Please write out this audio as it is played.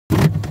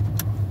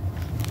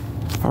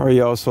All right,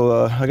 y'all.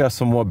 So I got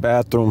some more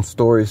bathroom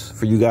stories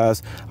for you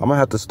guys. I'm gonna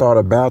have to start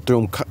a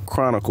bathroom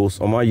chronicles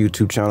on my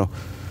YouTube channel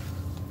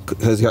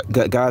because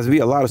guys, we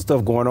got a lot of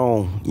stuff going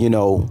on,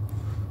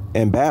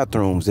 in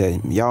bathrooms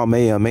that y'all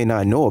may or may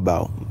not know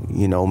about.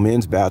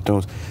 Men's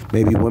bathrooms.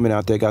 Maybe women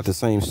out there got the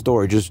same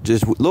story. Just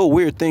little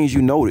weird things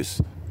you notice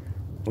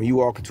when you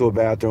walk into a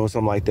bathroom or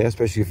something like that,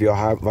 especially if you're a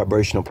high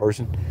vibrational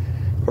person.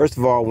 First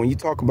of all, when you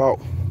talk about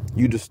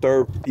you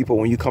disturb people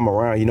when you come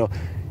around,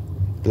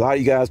 a lot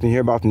of you guys can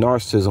hear about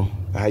narcissism,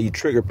 how you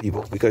trigger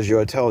people because you're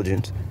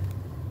intelligent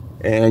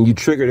and you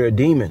trigger their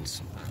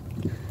demons.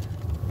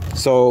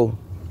 So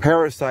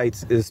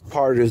parasites is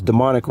part of this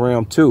demonic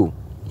realm too.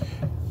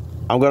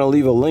 I'm going to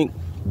leave a link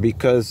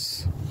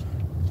because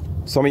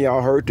some of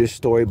y'all heard this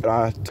story, but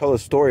I tell a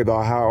story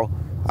about how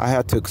I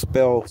had to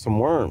expel some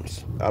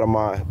worms out of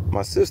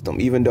my system.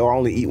 Even though I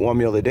only eat one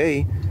meal a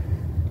day,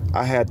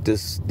 I had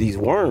these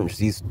worms,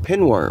 these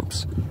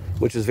pinworms,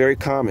 which is very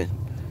common,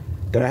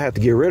 that I had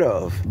to get rid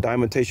of,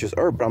 diatomaceous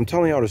earth. But I'm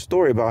telling y'all the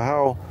story about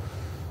how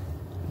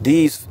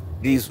these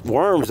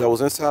worms that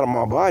was inside of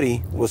my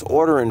body was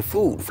ordering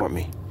food from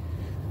me.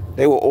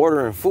 They were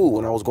ordering food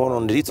when I was going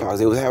on the detox.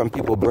 They was having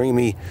people bring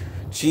me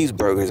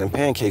cheeseburgers and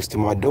pancakes to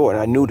my door, and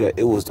I knew that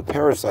it was the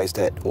parasites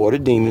or the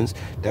demons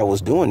that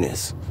was doing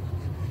this.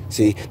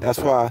 See, that's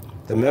why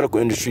the medical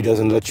industry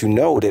doesn't let you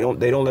know. They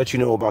don't let you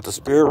know about the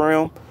spirit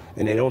realm,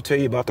 and they don't tell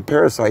you about the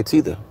parasites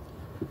either.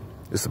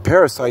 It's the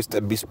parasites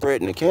that be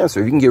spreading the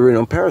cancer. If you can get rid of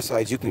them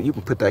parasites, you can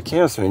put that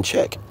cancer in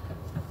check.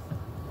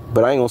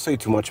 But I ain't gonna say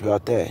too much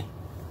about that.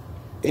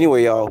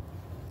 Anyway, y'all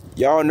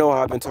know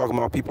how I've been talking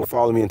about people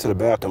following me into the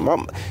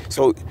bathroom.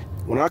 So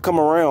when I come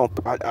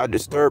around, I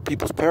disturb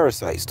people's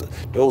parasites.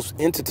 Those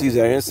entities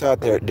that are inside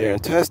their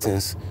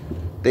intestines,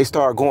 they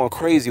start going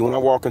crazy when I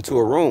walk into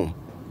a room.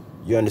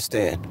 You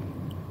understand?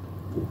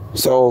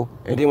 So,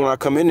 and then when I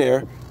come in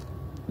there,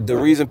 the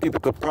reason people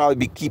could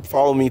probably keep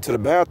following me to the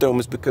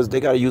bathroom is because they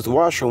got to use the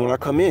washroom when I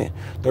come in.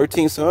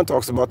 13 Son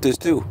talks about this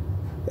too.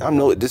 I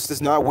know this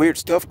is not weird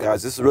stuff,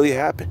 guys. This really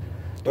happened.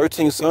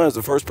 13 Son is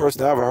the first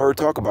person I ever heard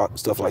talk about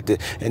stuff like this.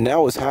 And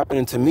now it's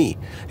happening to me.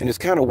 And it's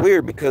kind of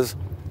weird because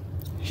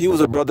he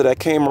was a brother that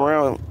came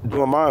around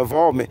during my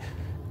involvement.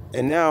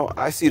 And now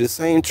I see the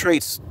same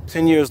traits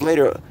 10 years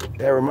later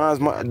that reminds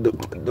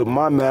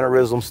my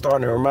mannerisms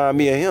starting to remind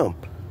me of him.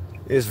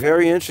 It's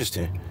very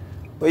interesting.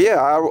 But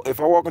yeah, if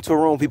I walk into a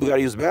room, people got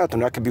to use the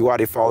bathroom. That could be why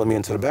they follow me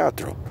into the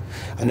bathroom.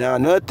 And now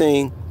another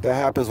thing that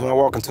happens when I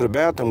walk into the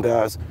bathroom,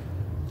 guys,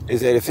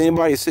 is that if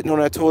anybody's sitting on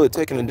that toilet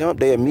taking a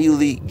dump, they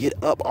immediately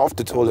get up off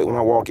the toilet when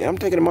I walk in. I'm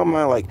thinking in my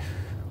mind, like,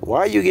 why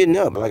are you getting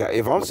up? Like,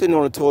 if I'm sitting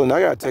on the toilet and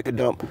I got to take a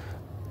dump,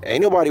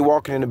 ain't nobody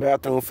walking in the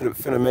bathroom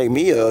finna make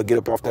me get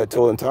up off that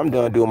toilet until I'm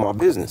done doing my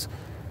business.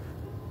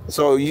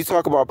 So you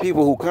talk about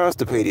people who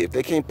constipated. If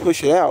they can't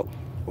push it out,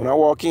 when I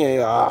walk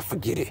in,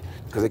 forget it,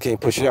 because they can't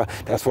push it out.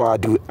 That's why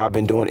I've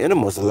been doing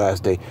enemas the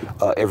last day,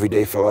 every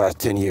day for the last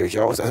 10 years,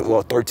 y'all.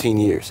 Well, 13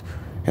 years.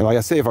 And like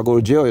I said, if I go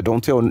to jail, y'all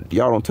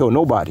don't tell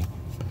nobody.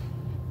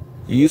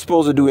 You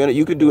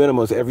could do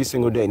enemas every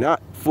single day,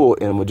 not full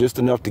enema, just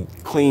enough to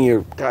clean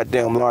your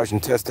goddamn large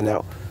intestine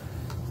out.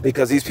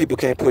 Because these people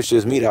can't push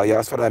this meat out, y'all.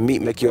 That's why that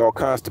meat make you all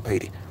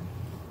constipated.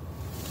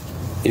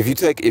 If you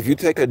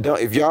take a dump,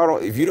 if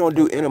you don't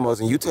do enemas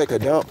and you take a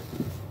dump,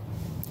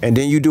 and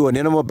then you do an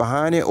enema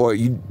behind it, or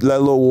you let a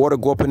little water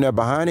go up in there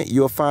behind it,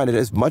 you'll find that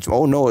it's much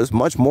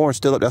more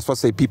still up. That's why I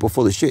say people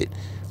full of shit.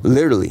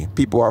 Literally,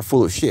 people are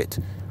full of shit.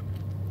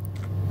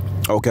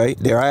 Okay?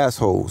 They're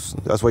assholes.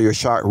 That's where your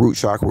root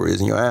chakra is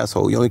in your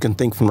asshole. You only can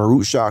think from the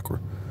root chakra.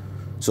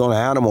 It's on an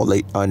animal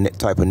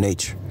type of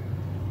nature.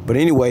 But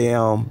anyway,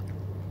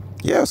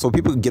 yeah, so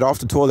people get off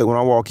the toilet when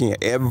I walk in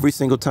every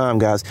single time,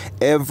 guys.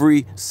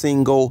 Every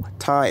single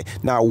time.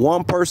 Now,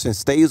 one person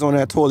stays on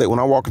that toilet when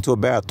I walk into a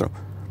bathroom.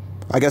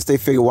 I guess they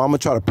figure, well, I'm going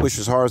to try to push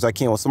as hard as I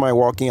can. When somebody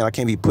walk in, I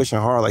can't be pushing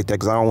hard like that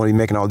because I don't want to be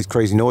making all these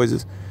crazy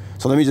noises.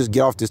 So let me just get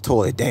off this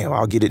toilet. Damn,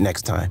 I'll get it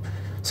next time.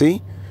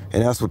 See?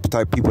 And that's what the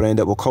type of people that end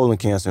up with colon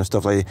cancer and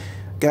stuff like that.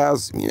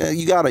 Guys,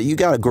 you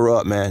gotta grow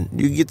up, man.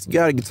 You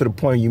gotta get to the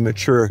point where you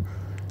mature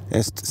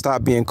and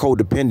stop being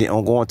codependent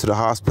on going to the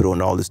hospital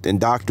and all this, and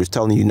doctors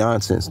telling you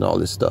nonsense and all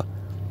this stuff.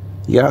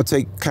 You gotta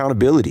take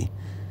accountability.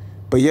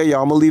 But yeah,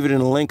 y'all, I'm gonna leave it in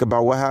a link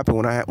about what happened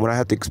when I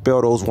had to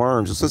expel those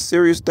worms. It's a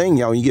serious thing,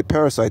 y'all, when you get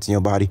parasites in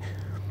your body.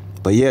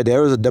 But yeah,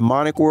 there is a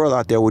demonic world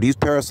out there where these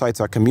parasites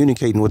are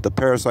communicating with the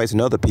parasites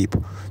and other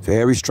people.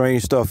 Very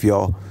strange stuff,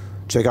 y'all.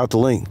 Check out the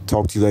link.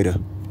 Talk to you later.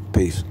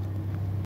 Peace.